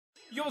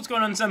Yo, what's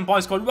going on,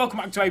 Senpai Squad? Welcome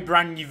back to a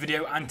brand new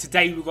video, and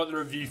today we've got the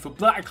review for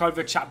Black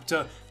Clover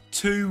chapter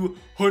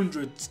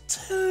 200.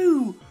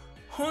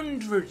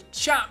 200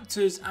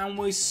 chapters, and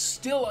we're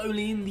still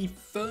only in the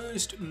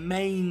first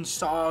main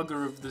saga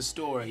of the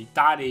story.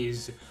 That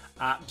is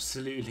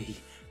absolutely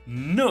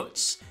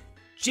nuts.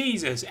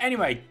 Jesus.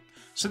 Anyway,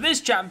 so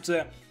this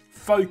chapter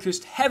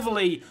focused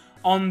heavily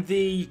on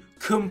the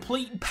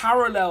complete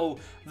parallel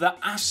that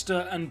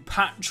ASTA and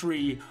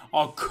PATRI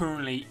are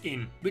currently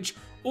in, which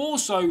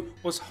also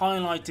was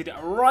highlighted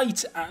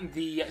right at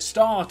the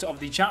start of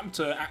the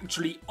chapter,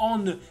 actually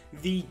on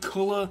the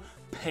colour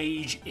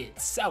page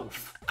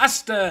itself.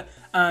 ASTA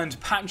and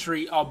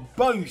PATRI are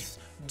both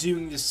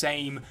doing the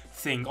same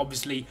thing,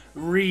 obviously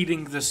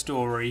reading the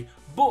story,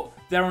 but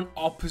they're on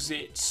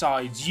opposite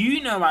sides.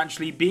 Yuno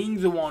actually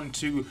being the one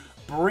to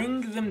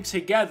bring them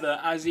together,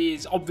 as he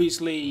is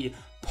obviously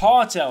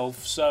part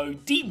elf, so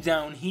deep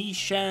down he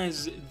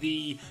shares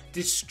the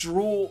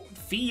distraught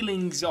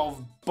feelings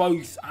of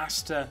both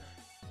ASTA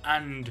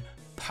and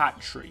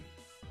PATRI.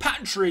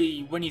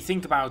 PATRI, when you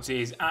think about it,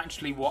 is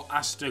actually what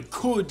ASTA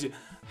could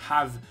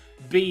have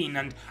been,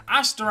 and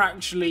ASTA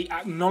actually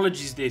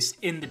acknowledges this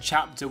in the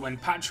chapter when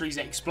PATRI's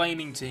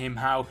explaining to him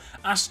how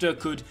ASTA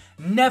could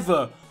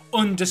never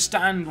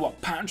understand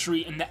what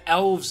PATRI and the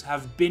elves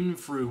have been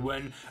through,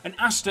 and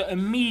ASTA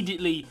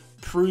immediately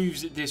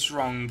proves this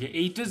wrong.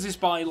 He does this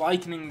by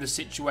likening the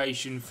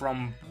situation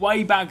from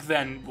way back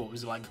then, what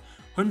was it, like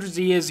hundreds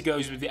of years ago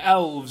with the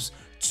elves,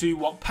 to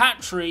what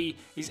PATRI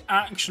is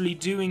actually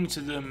doing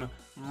to them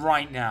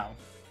right now.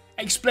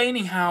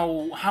 Explaining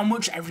how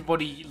much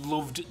everybody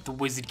loved the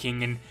Wizard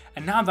King,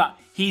 and now that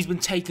he's been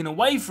taken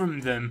away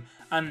from them,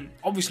 and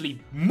obviously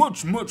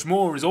much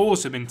more has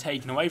also been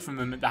taken away from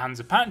them at the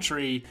hands of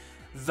PATRI,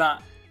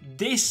 that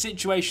this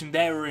situation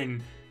they're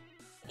in,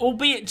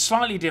 albeit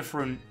slightly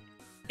different,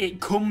 it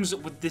comes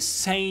with the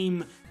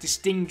same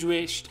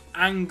distinguished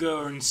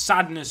anger and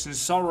sadness and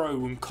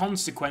sorrow and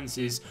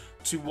consequences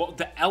to what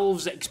the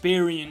elves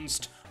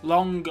experienced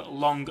long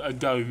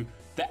ago.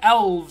 The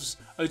elves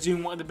are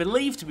doing what they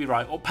believe to be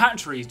right, or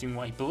PATRI is doing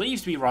what he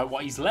believes to be right,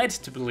 what he's led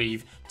to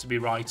believe to be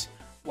right,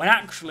 when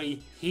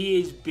actually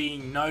he is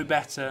being no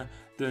better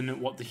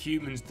than what the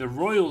humans, the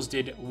royals,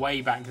 did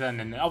way back then.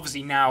 And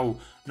obviously now,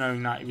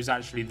 knowing that it was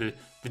actually the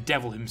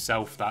devil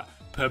himself that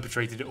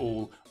perpetrated it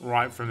all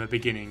right from the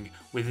beginning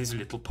with his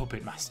little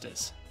puppet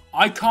masters.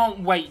 I can't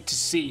wait to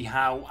see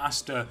how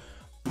ASTA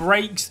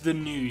breaks the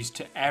news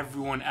to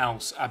everyone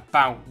else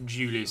about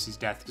Julius's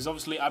death, because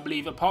obviously I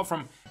believe apart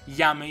from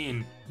Yami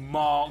and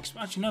Marks,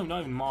 actually no,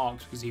 not even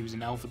Marks because he was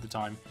an elf at the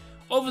time,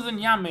 other than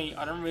Yami,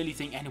 I don't really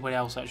think anybody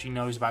else actually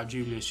knows about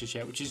Julius just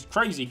yet, which is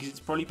crazy because it's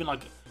probably been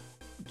like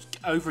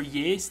over a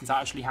year since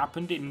that actually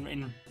happened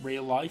in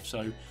real life,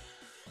 so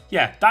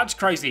yeah, that's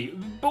crazy.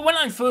 But when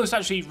I first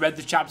actually read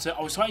the chapter,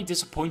 I was slightly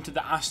disappointed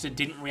that ASTA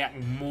didn't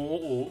react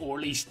more, or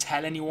at least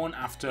tell anyone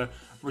after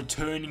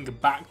returning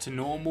back to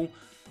normal.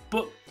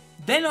 But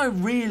then I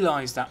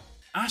realised that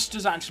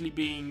ASTA's actually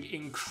being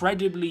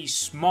incredibly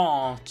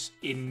smart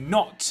in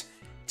not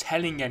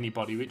telling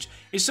anybody, which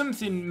is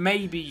something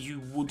maybe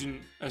you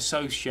wouldn't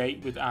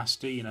associate with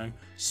ASTA, you know,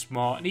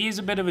 smart. And he is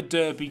a bit of a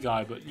derpy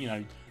guy, but, you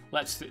know,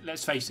 let's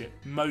face it,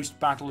 most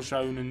Battle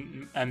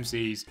Shonen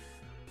MCs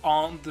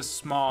aren't the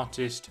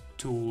smartest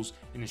tools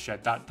in the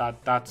shed.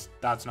 That's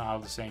not how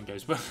the saying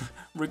goes. But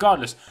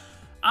regardless,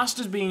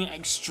 ASTA's being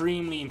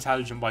extremely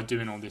intelligent by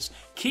doing all this,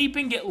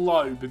 keeping it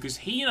low, because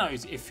he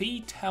knows if he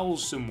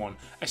tells someone,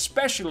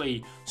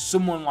 especially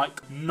someone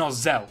like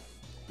Nozel,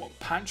 what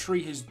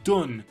PATRI has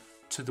done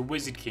to the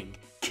Wizard King,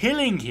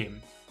 killing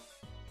him,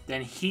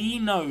 then he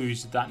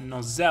knows that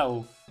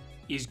Nozel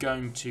is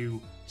going to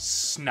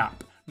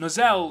snap.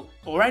 Nozel,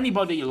 or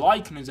anybody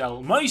like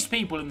Nozel, most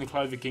people in the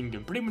Clover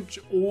Kingdom, pretty much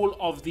all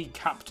of the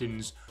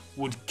captains,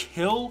 would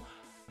kill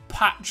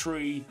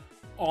PATRI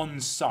on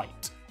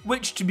sight.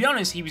 Which, to be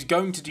honest, he was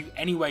going to do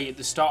anyway at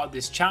the start of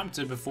this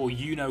chapter before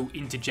Yuno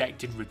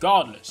interjected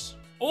regardless.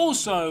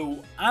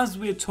 Also, as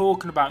we're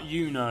talking about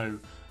Yuno,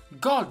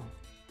 god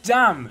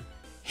damn,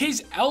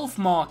 his elf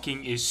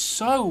marking is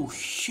so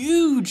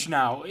huge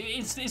now.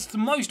 It's the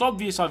most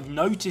obvious I've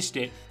noticed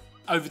it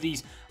over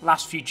these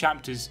last few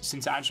chapters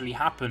since it actually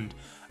happened,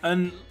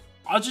 and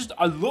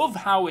I love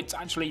how it's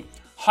actually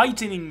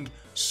heightening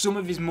some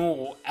of his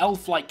more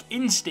elf-like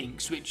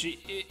instincts, which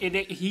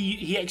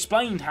he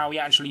explained how he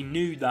actually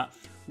knew that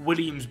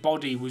William's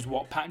body was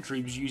what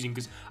PATRI was using,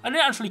 because I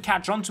didn't actually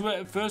catch on to it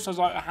at first. I was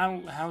like,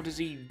 how does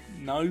he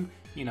know,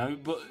 you know,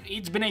 but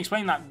it's been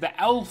explained that the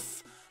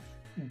elf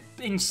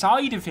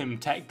inside of him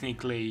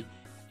technically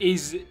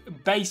is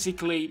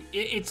basically,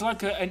 it's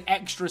like an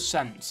extra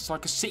sense, it's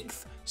like a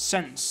sixth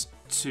sense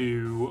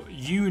to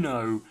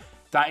Yuno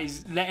that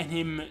is letting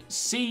him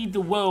see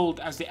the world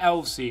as the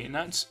elves see it, and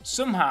that's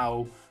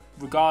somehow,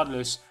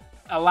 regardless,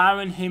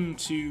 allowing him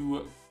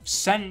to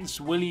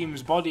sense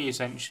William's body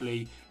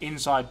essentially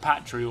inside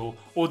PATRI,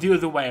 or the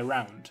other way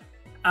around.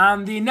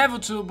 And the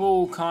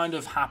inevitable kind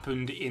of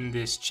happened in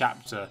this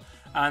chapter,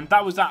 and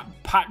that was that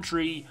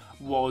PATRI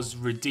was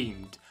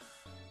redeemed.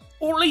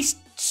 Or at least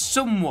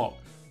somewhat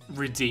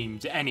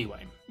redeemed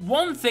anyway.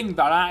 One thing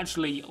that I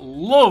actually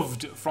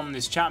loved from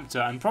this chapter,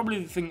 and probably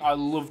the thing I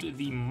loved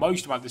the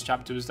most about this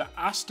chapter, was that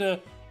ASTA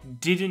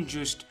didn't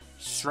just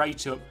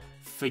straight up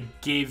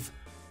forgive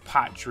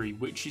PATRI,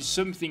 which is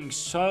something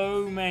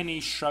so many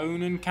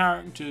shonen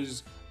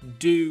characters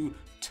do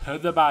to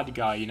the bad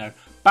guy. You know,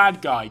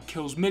 bad guy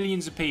kills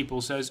millions of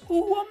people, says,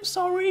 "Oh, I'm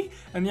sorry,"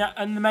 and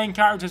the main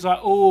character's like,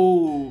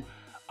 "Oh,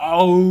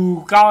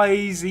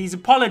 guys, he's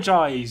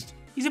apologized.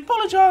 He's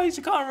apologized.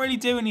 I can't really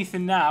do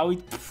anything now.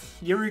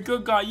 You're a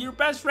good guy. You're a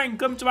best friend.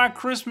 Come to our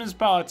Christmas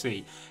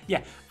party."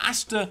 Yeah,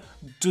 ASTA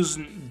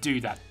doesn't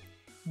do that.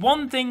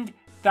 One thing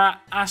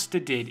that ASTA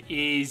did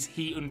is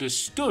he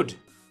understood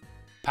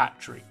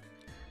PATRI,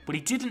 but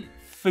he didn't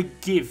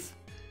forgive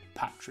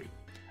PATRI.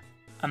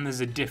 And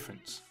there's a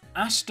difference.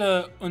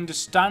 ASTA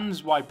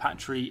understands why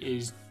PATRI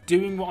is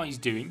doing what he's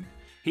doing.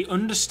 He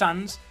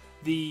understands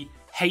the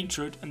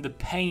hatred and the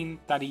pain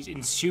that he's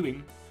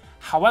ensuing.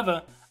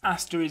 However,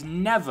 ASTA is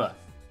never,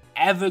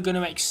 ever going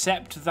to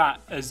accept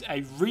that as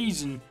a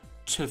reason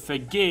to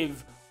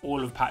forgive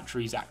all of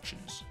PATRI's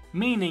actions.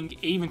 Meaning,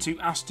 even to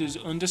ASTA's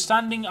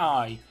understanding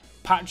eye,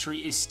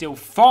 PATRI is still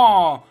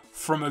far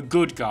from a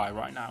good guy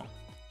right now.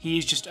 He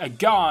is just a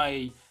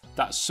guy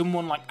that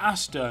someone like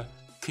ASTA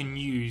can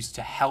use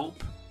to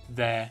help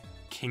their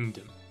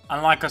kingdom.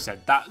 And like I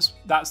said,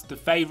 that's the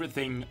favourite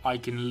thing I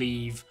can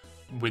leave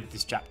with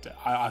this chapter.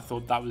 I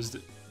thought that was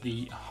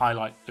the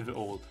highlight of it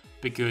all,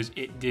 because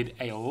it did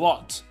a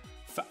lot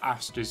for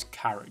ASTA's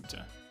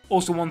character.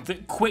 Also, one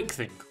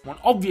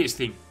obvious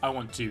thing I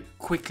want to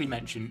quickly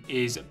mention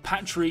is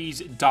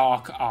PATRI's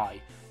dark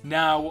eye.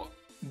 Now,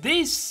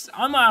 this,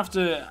 I might have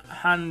to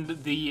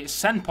hand the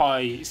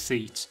senpai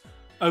seat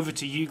over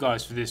to you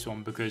guys for this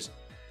one, because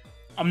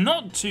I'm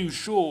not too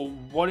sure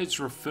what it's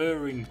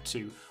referring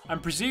to. I'm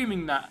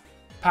presuming that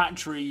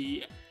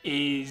PATRI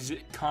is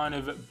kind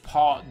of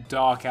part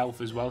dark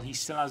elf as well. He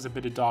still has a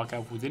bit of dark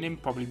elf within him,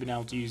 probably been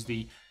able to use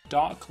the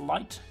dark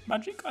light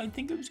magic, I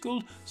think it was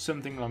called,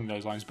 something along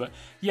those lines. But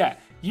yeah,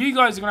 you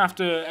guys are gonna have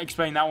to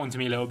explain that one to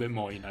me a little bit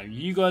more. You know,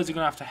 you guys are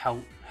gonna have to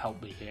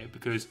help me here,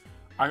 because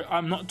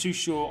I'm not too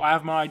sure. I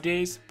have my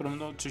ideas, but I'm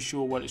not too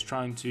sure what it's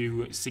trying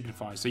to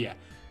signify. So yeah,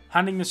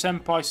 handing the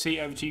senpai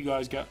seat over to you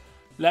guys.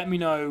 Let me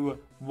know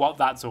what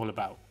that's all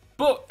about.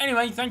 But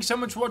anyway, thanks so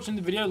much for watching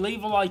the video.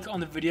 Leave a like on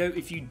the video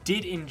if you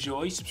did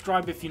enjoy.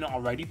 Subscribe if you're not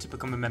already to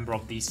become a member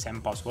of the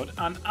Senpai Squad.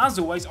 And as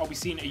always, I'll be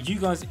seeing you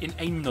guys in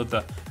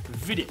another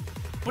video.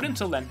 But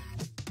until then,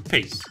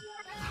 peace.